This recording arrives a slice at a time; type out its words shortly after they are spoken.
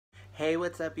Hey,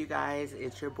 what's up you guys?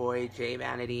 It's your boy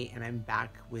Ig-Jvanity and I'm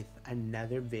back with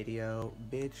another video.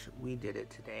 Bitch, we did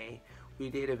it today. We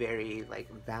did a very like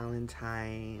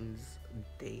Valentine's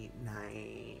date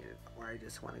night, or I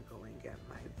just want to go and get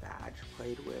my badge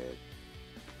played with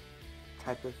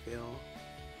type of feel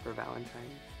for Valentine's.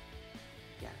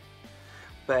 Yeah.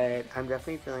 But I'm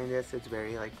definitely feeling this. It's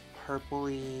very like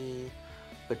purpley,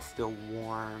 but still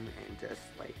warm and just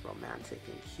like romantic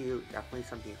and cute. Definitely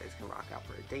something you guys can rock out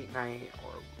for a date night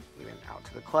or even out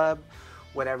to the club.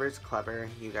 Whatever's clever,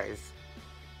 you guys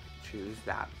choose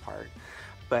that part.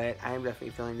 But I am definitely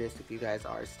feeling this. If you guys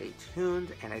are, stay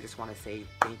tuned. And I just want to say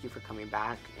thank you for coming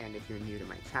back. And if you're new to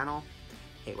my channel,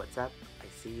 hey, what's up? I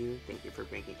see you. Thank you for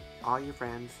bringing all your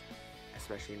friends,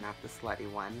 especially not the slutty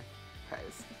one,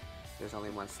 because there's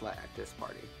only one slut at this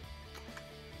party.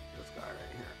 This guy right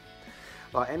here.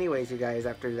 Well, anyways, you guys,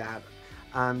 after that,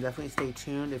 definitely stay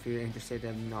tuned if you're interested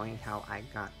in knowing how I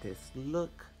got this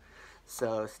look.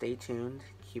 So stay tuned,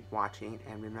 keep watching,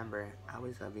 and remember, I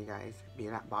always love you guys. Be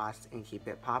that boss and keep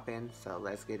it poppin'. So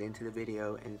let's get into the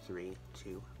video in 3,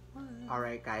 2, 1.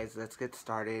 Alright guys, let's get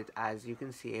started. As you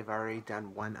can see, I've already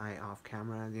done one eye off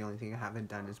camera. The only thing I haven't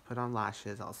done is put on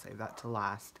lashes. I'll save that to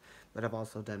last. But I've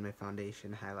also done my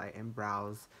foundation, highlight, and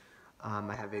brows.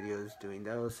 I have videos doing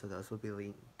those, so those will be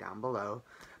linked down below.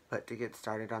 But to get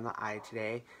started on the eye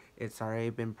today, it's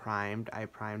already been primed. I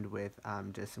primed with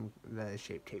just the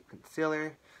Shape Tape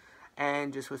Concealer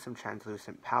and just with some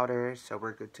translucent powder, so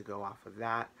we're good to go off of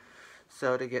that.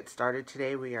 So to get started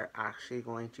today, we are actually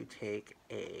going to take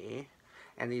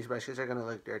and these brushes are going to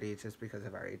look dirty just because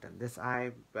I've already done this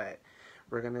eye, but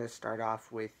we're going to start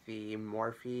off with the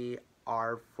Morphe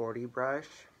R40 brush.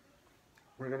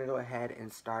 We're going to go ahead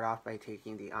and start off by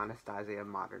taking the Anastasia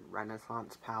Modern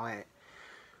Renaissance palette.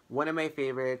 One of my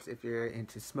favorites if you're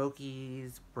into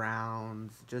smokies,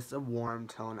 browns, just a warm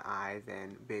tone eye,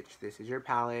 then bitch, this is your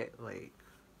palette. Like,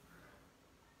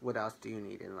 what else do you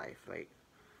need in life? Like,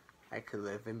 I could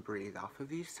live and breathe off of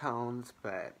these tones,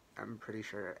 but I'm pretty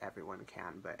sure everyone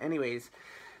can. But anyways,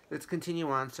 let's continue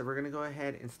on. So we're going to go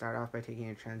ahead and start off by taking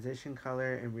a transition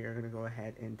color, and we are going to go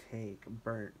ahead and take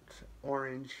burnt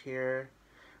orange here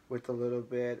with a little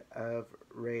bit of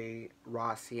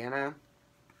raw sienna.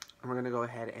 And we're going to go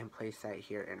ahead and place that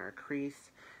here in our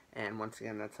crease. And once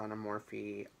again, that's on a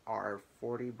Morphe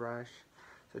R40 brush.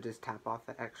 So just tap off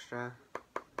the extra.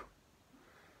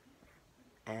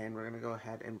 And we're going to go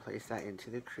ahead and place that into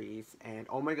the crease. And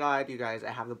oh my god, you guys,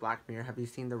 I have the black mirror. Have you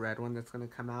seen the red one that's going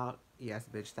to come out? Yes,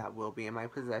 bitch, that will be in my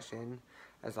possession.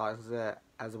 As well as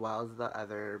the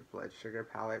other Blood Sugar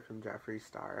palette from Jeffree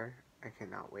Star. I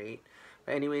cannot wait.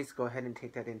 But anyways, go ahead and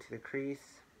take that into the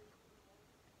crease.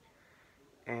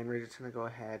 And we're just going to go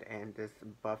ahead and just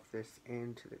buff this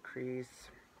into the crease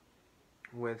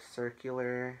with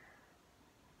circular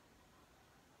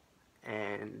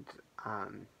and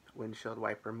windshield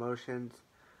wiper motions.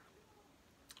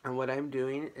 And what I'm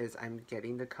doing is I'm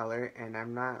getting the color, and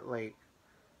I'm not like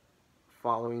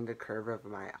following the curve of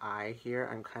my eye here.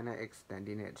 I'm kind of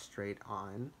extending it straight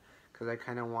on because I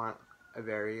kind of want a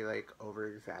very like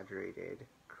over exaggerated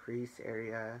crease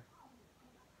area.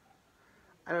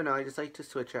 I don't know, I just like to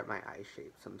switch up my eye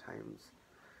shape sometimes.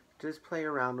 Just play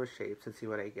around with shapes and see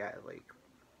what I get. Like,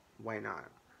 why not?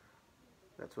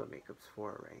 That's what makeup's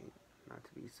for, right? Not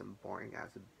to be some boring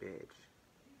ass bitch.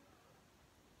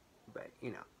 But,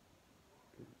 you know,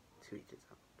 to each his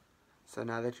own. So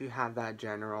now that you have that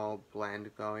general blend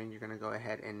going, you're going to go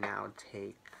ahead and now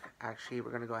take, actually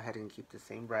we're going to go ahead and keep the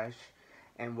same brush.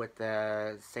 And with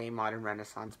the same Modern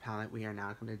Renaissance palette, we are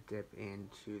now going to dip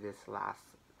into this last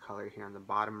color here on the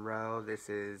bottom row. This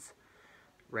is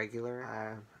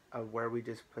regular, of where we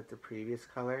just put the previous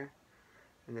color.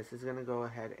 And this is going to go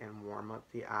ahead and warm up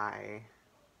the eye.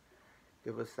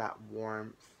 Give us that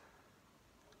warmth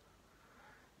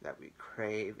that we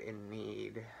crave and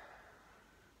need.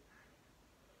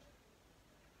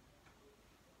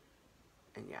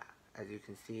 And yeah, as you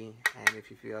can see, and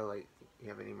if you feel like you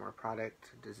have any more product,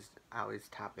 just always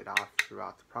tap it off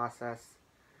throughout the process.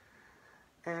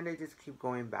 And I just keep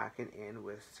going back and in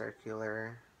with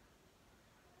circular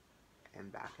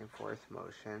and back and forth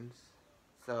motions.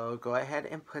 So go ahead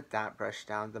and put that brush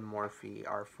down, the Morphe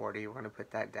R40. We're going to put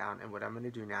that down, and what I'm going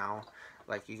to do now,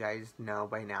 like you guys know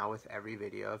by now with every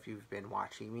video if you've been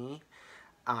watching me,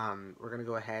 we're going to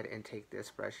go ahead and take this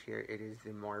brush here. It is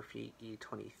the Morphe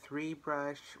E23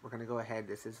 brush. We're going to go ahead,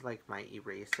 this is like my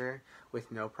eraser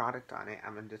with no product on it.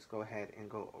 I'm going to just go ahead and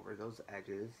go over those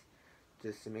edges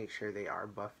just to make sure they are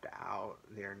buffed out.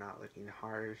 They're not looking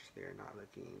harsh. They're not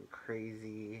looking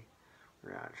crazy.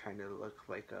 We're not trying to look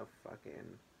like a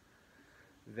fucking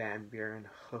Van Buren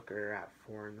hooker at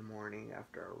 4 in the morning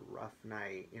after a rough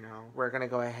night, you know. We're going to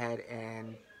go ahead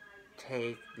and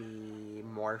take the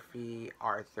Morphe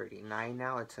R39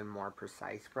 now. It's a more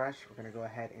precise brush. We're going to go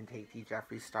ahead and take the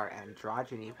Jeffree Star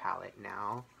Androgyny palette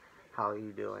now. How are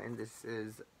you doing? This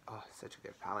is, oh, such a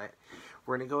good palette.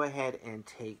 We're going to go ahead and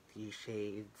take the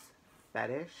shades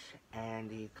Fetish and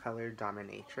the color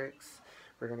Dominatrix.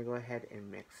 We're going to go ahead and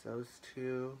mix those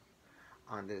two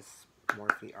on this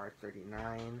Morphe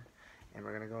R39, and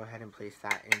we're going to go ahead and place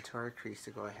that into our crease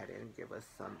to go ahead and give us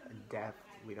some depth.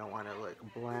 We don't want to look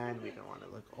bland, we don't want to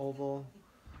look oval,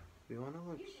 we want to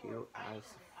look cute as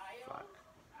fuck.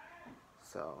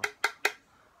 So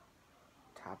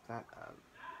tap that up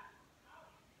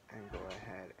and go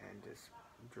ahead and just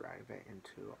drag that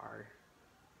into our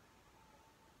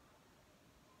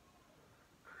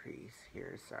crease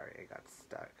here. Sorry, I got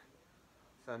stuck.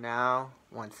 So now,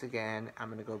 once again, I'm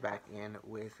going to go back in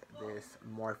with this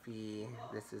Morphe.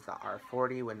 This is the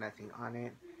R40 with nothing on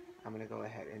it. I'm going to go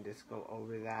ahead and just go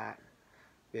over that.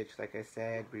 Bitch, like I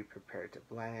said, be prepared to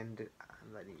blend.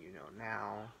 I'm letting you know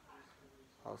now.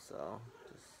 Also,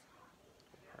 just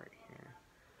right here.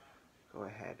 Go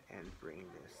ahead and bring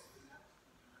this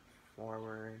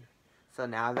forward. So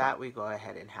now that we go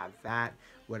ahead and have that,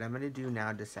 what I'm going to do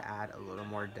now just to add a little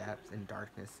more depth and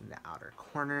darkness in the outer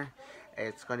corner,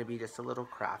 it's going to be just a little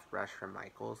craft brush from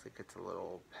Michaels. Like it's a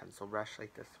little pencil brush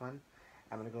like this one.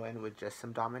 I'm going to go in with just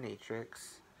some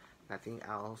Dominatrix, nothing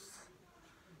else.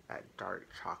 That dark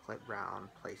chocolate brown,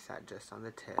 place that just on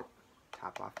the tip,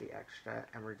 tap off the extra,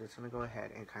 and we're just going to go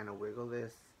ahead and kind of wiggle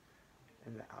this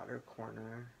in the outer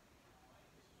corner.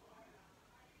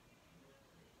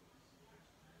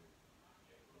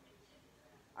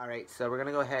 Alright, so we're going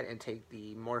to go ahead and take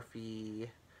the Morphe,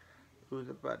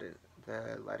 ooh,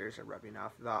 the letters are rubbing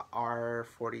off, the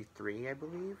R43, I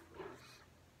believe.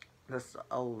 Just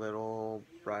a little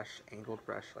brush, angled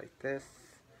brush like this.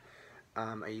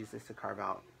 I use this to carve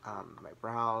out my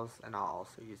brows, and I'll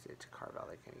also use it to carve out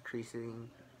like any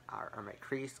creasing, or my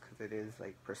crease, because it is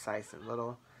like precise and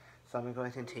little. So I'm going to go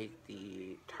ahead and take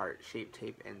the Tarte Shape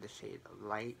tape in the shade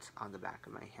Light on the back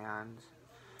of my hand.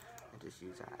 I just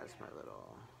use that as my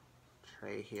little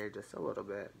tray here, just a little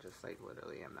bit, just like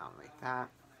literally amount like that.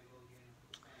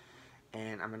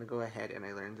 And I'm going to go ahead, and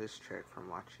I learned this trick from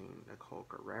watching Nicole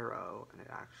Guerrero, and it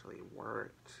actually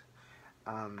worked.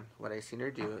 What I seen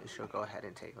her do is she'll go ahead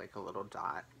and take like a little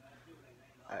dot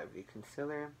of the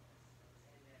concealer,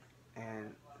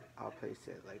 and I'll place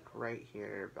it like right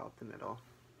here about the middle,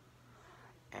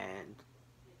 and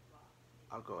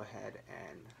I'll go ahead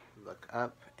and look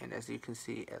up, and as you can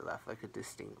see, it left like a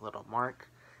distinct little mark.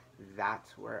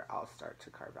 That's where I'll start to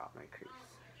carve out my crease.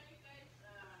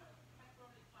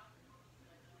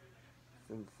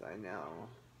 Since I know,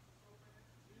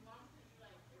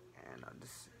 and I'm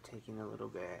just taking a little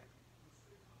bit,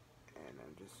 and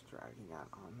I'm just dragging that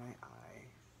on my eye.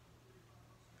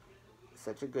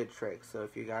 Such a good trick. So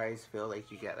if you guys feel like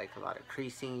you get like a lot of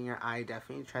creasing in your eye,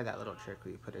 definitely try that little trick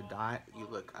where you put a dot, you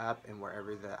look up, and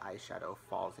wherever the eyeshadow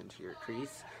falls into your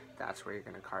crease, that's where you're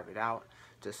going to carve it out.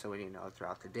 Just so when you know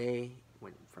throughout the day,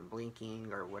 when from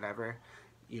blinking or whatever,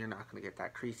 you're not going to get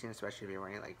that creasing, especially if you're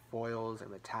wearing like foils or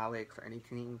metallics or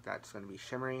anything that's going to be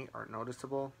shimmery or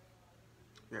noticeable.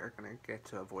 You're going to get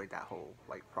to avoid that whole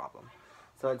like problem.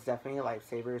 So it's definitely a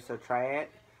lifesaver. So try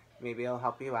it. Maybe it'll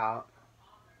help you out.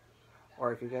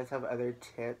 Or if you guys have other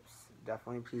tips,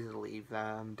 definitely please leave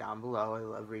them down below. I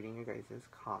love reading your guys'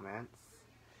 comments.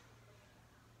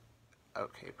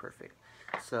 Okay, perfect.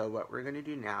 So what we're going to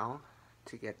do now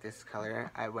to get this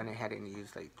color, I went ahead and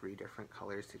used like 3 different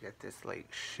colors to get this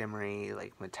like shimmery,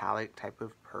 like metallic type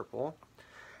of purple.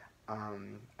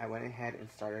 I went ahead and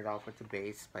started off with the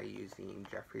base by using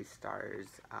Jeffree Star's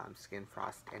Skin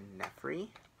Frost and Neffree.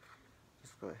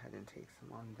 Just go ahead and take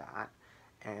some on that.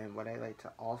 And what I like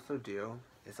to also do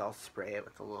is I'll spray it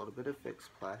with a little bit of Fix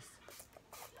Plus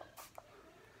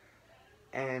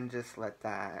and just let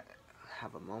that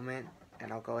have a moment,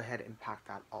 and I'll go ahead and pack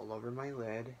that all over my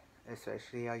lid.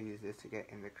 Especially I'll use this to get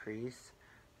in the crease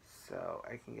so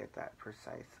I can get that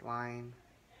precise line.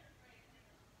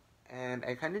 And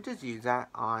I kind of just use that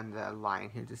on the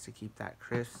line here just to keep that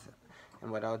crisp.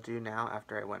 And what I'll do now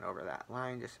after I went over that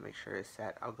line, just to make sure it's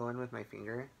set, I'll go in with my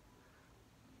finger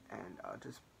and I'll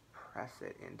just press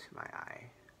it into my eye,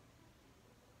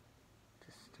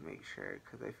 just to make sure,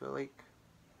 because I feel like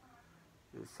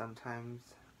sometimes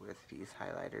with these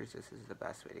highlighters, this is the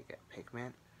best way to get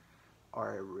pigment,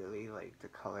 or really like the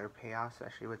color payoff,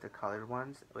 especially with the colored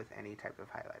ones, with any type of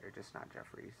highlighter, just not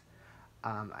Jeffree's.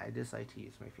 I just like to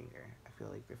use my finger. I feel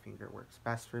like the finger works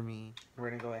best for me. We're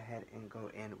going to go ahead and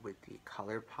go in with the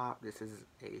ColourPop. This is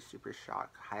a Super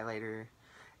Shock highlighter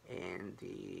and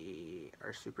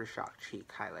our Super Shock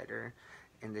cheek highlighter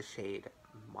in the shade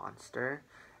Monster.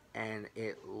 And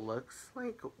it looks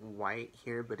like white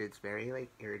here, but it's very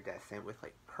like iridescent with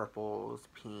like purples,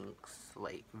 pinks,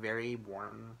 like very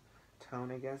warm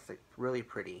tone, I guess. Like really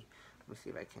pretty. Let me see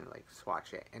if I can like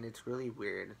swatch it. And it's really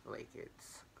weird, like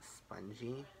it's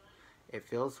spongy. It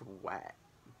feels wet,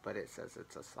 but it says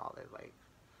it's a solid, like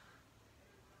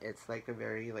it's like a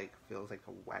very like feels like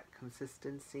a wet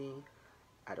consistency.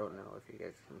 I don't know if you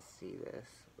guys can see this,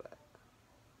 but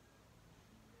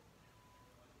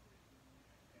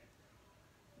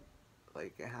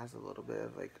like it has a little bit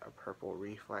of like a purple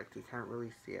reflect. You can't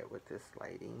really see it with this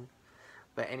lighting,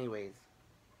 but anyways,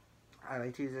 I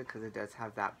like to use it because it does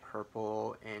have that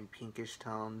purple and pinkish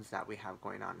tones that we have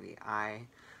going on in the eye.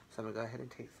 So I'm going to go ahead and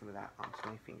take some of that onto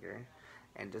my finger.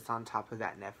 And just on top of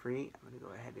that neffree, I'm going to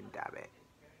go ahead and dab it.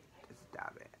 Just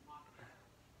dab it.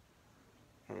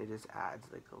 And it just adds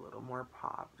like a little more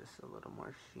pop, just a little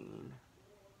more sheen.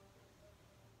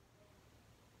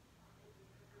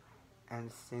 And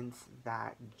since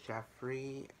that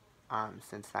Jeffree,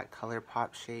 since that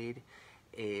ColourPop shade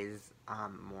is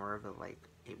more of a like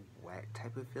a wet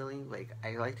type of feeling, like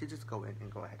I like to just go in and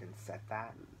go ahead and set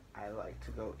that. I like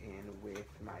to go in with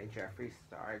my Jeffree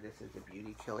Star. This is a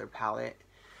Beauty Killer palette.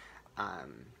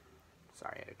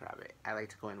 Sorry, I had to grab it. I like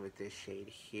to go in with this shade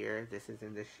here. This is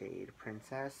in the shade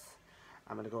Princess.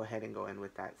 I'm going to go ahead and go in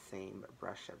with that same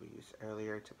brush that we used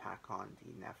earlier to pack on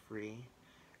the neffree.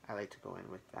 I like to go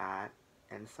in with that.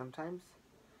 And sometimes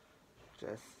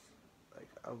just like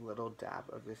a little dab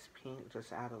of this pink,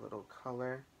 just add a little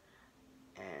color.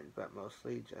 But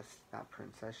mostly just that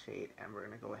Princess shade, and we're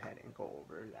gonna go ahead and go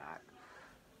over that.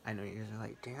 I know you guys are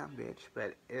like, damn bitch,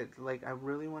 but it's like I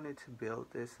really wanted to build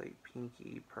this like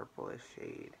pinky purplish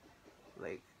shade.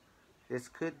 Like this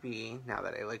could be, now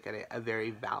that I look at it, a very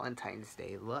Valentine's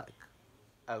Day look.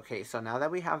 Okay, so now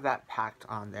that we have that packed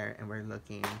on there and we're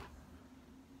looking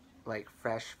like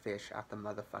fresh fish out the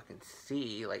motherfucking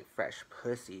sea, like fresh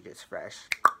pussy, just fresh.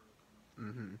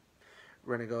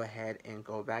 We're going to go ahead and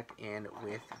go back in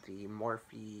with the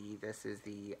Morphe. This is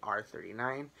the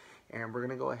R39. And we're going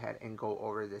to go ahead and go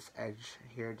over this edge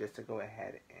here just to go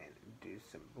ahead and do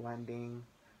some blending.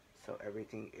 So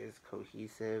everything is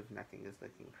cohesive. Nothing is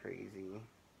looking crazy.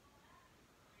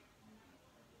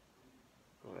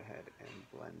 Go ahead and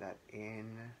blend that in.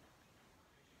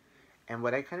 And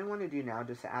what I kind of want to do now,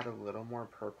 just to add a little more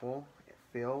purple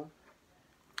feel,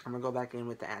 I'm going to go back in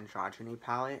with the Androgyny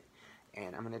palette.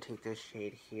 And I'm going to take this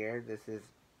shade here. This is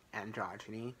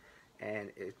Androgyny. And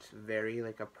it's very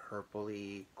like a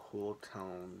purpley, cool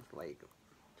toned, like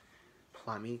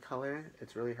plummy color.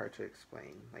 It's really hard to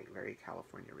explain. Like very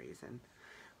California raisin.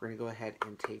 We're going to go ahead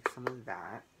and take some of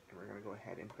that. And we're going to go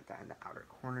ahead and put that in the outer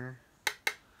corner.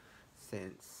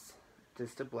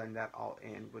 Just to blend that all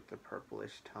in with the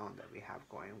purplish tone that we have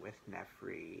going with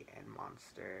neffree and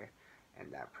Monster.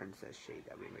 And that Princess shade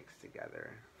that we mixed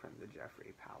together from the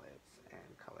Jeffree palettes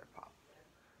and ColourPop.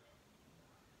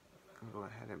 I'm going to go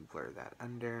ahead and blur that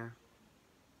under.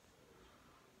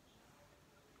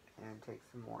 And take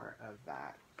some more of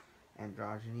that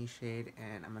Androgyny shade.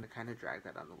 And I'm going to kind of drag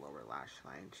that on the lower lash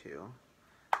line too.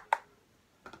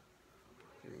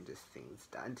 Getting just things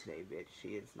done today, bitch. She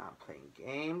is not playing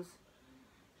games.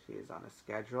 She is on a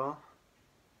schedule.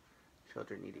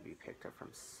 Children need to be picked up from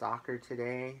soccer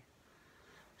today.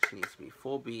 She needs to be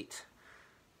full beat.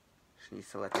 She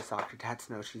needs to let the soccer dads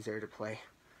know she's there to play.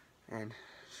 And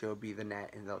she'll be the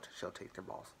net and she'll take their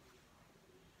balls.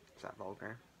 Is that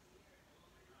vulgar?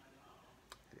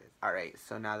 It is. Alright,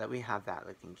 so now that we have that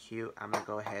looking cute, I'm going to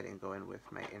go ahead and go in with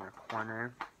my inner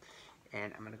corner.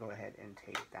 And I'm going to go ahead and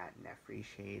take that neffree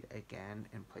shade again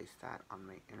and place that on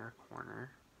my inner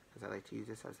corner. Because I like to use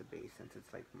this as a base since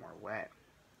it's like more wet.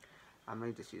 I'm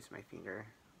going to just use my finger.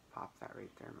 Pop that right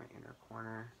there in my inner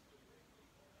corner.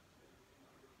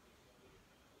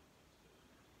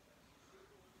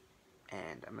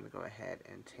 And I'm going to go ahead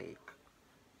and take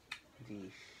the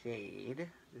shade.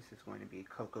 This is going to be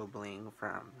Coco Bling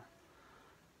from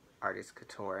Artist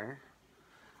Couture.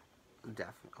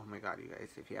 Definitely. Oh my god, you guys.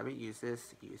 If you haven't used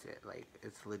this, use it. Like,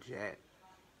 it's legit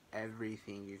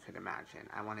everything you could imagine.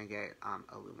 I want to get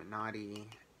Illuminati.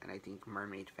 And I think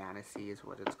Mermaid Fantasy is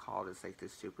what it's called. It's like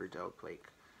this super dope,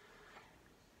 like,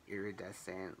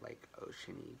 iridescent, like,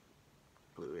 oceany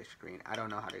bluish green. I don't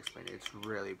know how to explain it. It's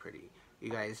really pretty. You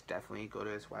guys definitely go to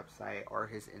his website or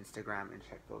his Instagram and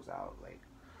check those out. Like,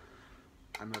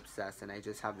 I'm obsessed, and I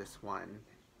just have this one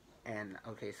And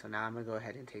okay, so now I'm going to go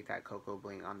ahead and take that Coco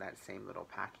Bling on that same little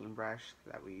packing brush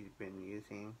that we've been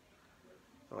using.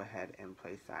 Go ahead and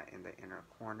place that in the inner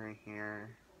corner here.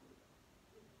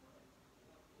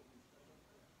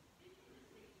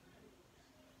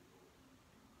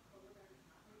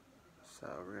 So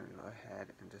we're going to go ahead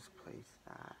and just place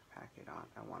that, pack it on.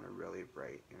 I want a really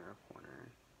bright inner corner.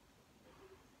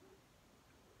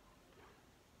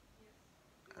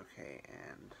 Okay,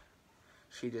 and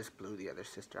she just blew the other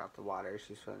sister out the water.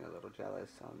 She's feeling a little jealous,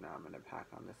 so now I'm going to pack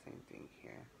on the same thing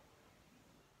here.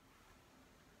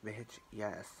 Bitch,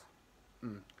 yes.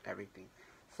 Everything.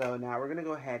 So now we're going to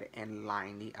go ahead and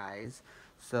line the eyes.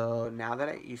 So now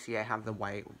that you see I have the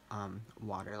white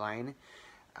waterline,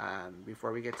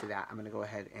 before we get to that, I'm going to go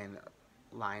ahead and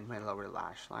line my lower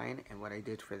lash line. And what I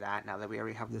did for that, now that we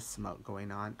already have the smoke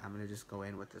going on, I'm going to just go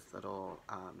in with this little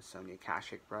Sonia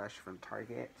Kashuk brush from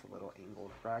Target. It's a little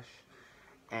angled brush.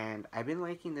 And I've been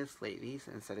liking this lately,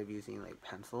 so instead of using like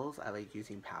pencils, I like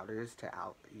using powders to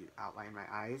outline my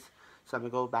eyes. So I'm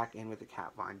going to go back in with the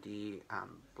Kat Von D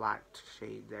black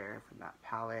shade there from that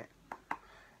palette.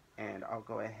 And I'll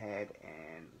go ahead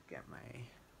and get my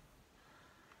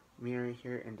mirror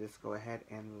here and just go ahead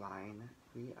and line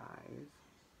the eyes.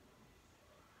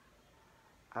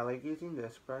 I like using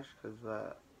this brush because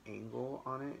the angle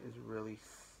on it is really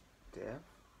stiff,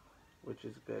 which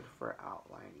is good for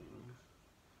outlining.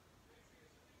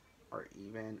 Or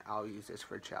even I'll use this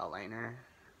for gel liner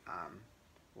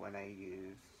when I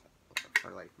use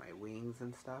for like my wings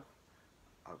and stuff.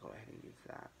 I'll go ahead and use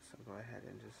that. So go ahead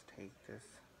and just take this.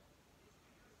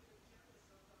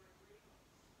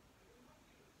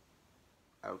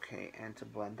 Okay, and to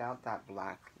blend out that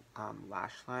black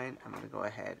lash line, I'm going to go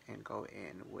ahead and go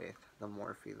in with the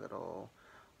Morphe little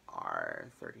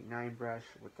R39 brush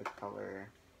with the color.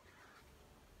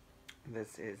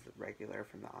 This is regular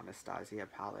from the Anastasia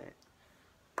palette,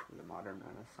 the Modern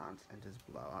Renaissance, and just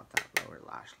blow out that lower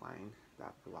lash line,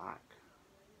 that black.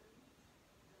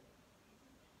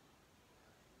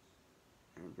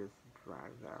 And just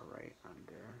drag that right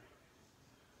under.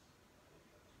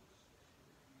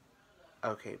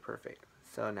 Okay, perfect.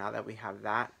 So now that we have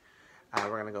that,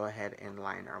 we're going to go ahead and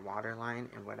line our waterline.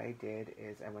 And what I did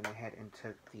is I went ahead and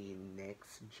took the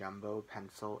NYX Jumbo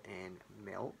Pencil in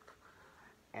Milk.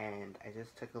 And I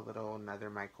just took another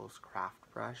Michael's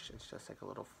Craft brush. It's just like a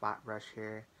little flat brush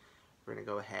here. We're going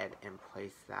to go ahead and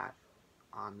place that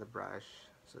on the brush.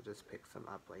 So just pick some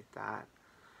up like that.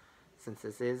 Since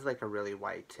this is like a really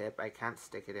wide tip, I can't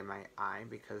stick it in my eye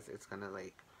because it's going to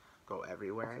like go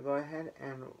everywhere. So go ahead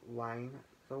and line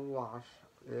the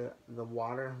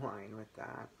water line with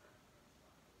that.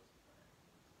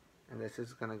 And this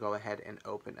is going to go ahead and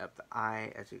open up the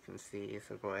eye, as you can see.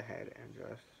 So go ahead and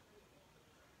just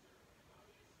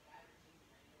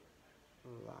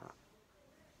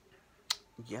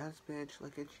yes, bitch,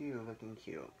 look at you, looking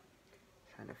cute.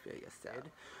 Trying to feel you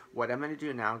said. What I'm going to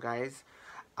do now, guys,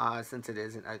 since it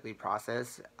is an ugly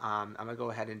process, I'm going to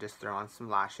go ahead and just throw on some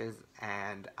lashes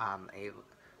and a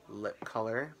lip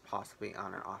color, possibly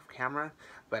on or off camera,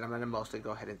 but I'm going to mostly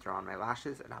go ahead and throw on my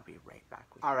lashes, and I'll be right back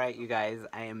with you. Alright, you guys,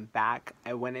 I am back.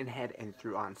 I went ahead and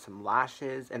threw on some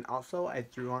lashes, and also I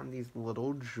threw on these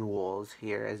little jewels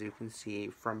here, as you can see,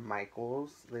 from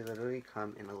Michael's. They literally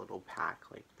come in a little pack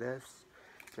like this.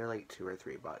 They're like $2 or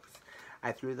 $3.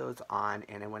 I threw those on,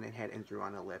 and I went ahead and threw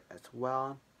on a lip as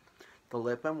well. The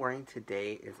lip I'm wearing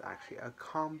today is actually a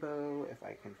combo, if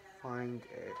I can find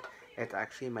it. It's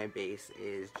actually, my base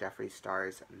is Jeffree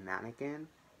Star's Mannequin.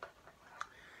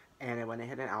 And I went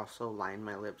ahead and also lined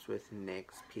my lips with NYX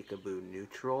Peekaboo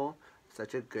Neutral.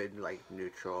 Such a good, like,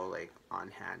 neutral, like,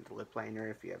 on-hand lip liner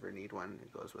if you ever need one.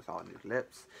 It goes with all nude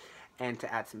lips. And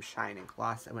to add some shine and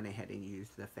gloss, I went ahead and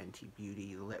used the Fenty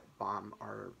Beauty Lip Balm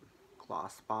or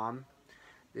Gloss Balm.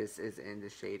 This is in the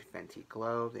shade Fenty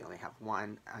Glow. They only have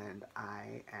one, and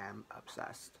I am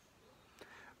obsessed.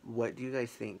 What do you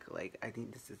guys think? Like, I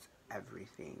think this is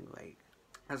everything, like,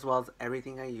 as well as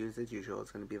everything I use as usual.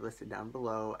 It's going to be listed down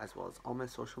below, as well as all my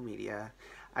social media.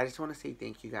 I just want to say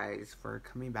thank you guys for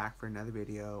coming back for another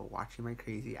video, watching my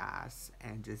crazy ass,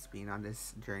 and just being on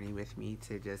this journey with me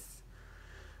to just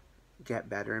get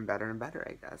better and better and better,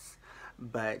 I guess.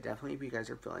 But definitely, if you guys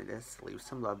are feeling this, leave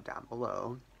some love down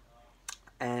below.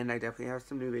 And I definitely have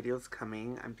some new videos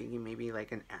coming. I'm thinking maybe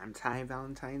like an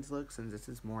anti-Valentine's look, since this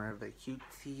is more of a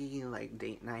cutesy, like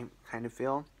date night kind of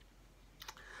feel.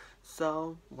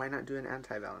 So why not do an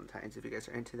anti-Valentine's? If you guys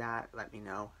are into that, let me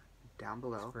know down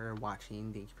below. Thanks for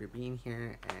watching. Thank you for being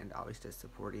here, and always just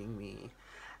supporting me.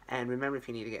 And remember, if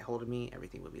you need to get hold of me,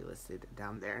 everything will be listed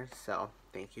down there. So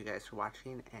thank you guys for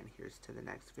watching, and here's to the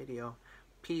next video.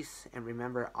 Peace, and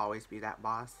remember, always be that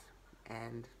boss,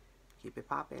 and keep it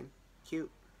poppin'. Cute.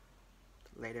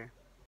 Later.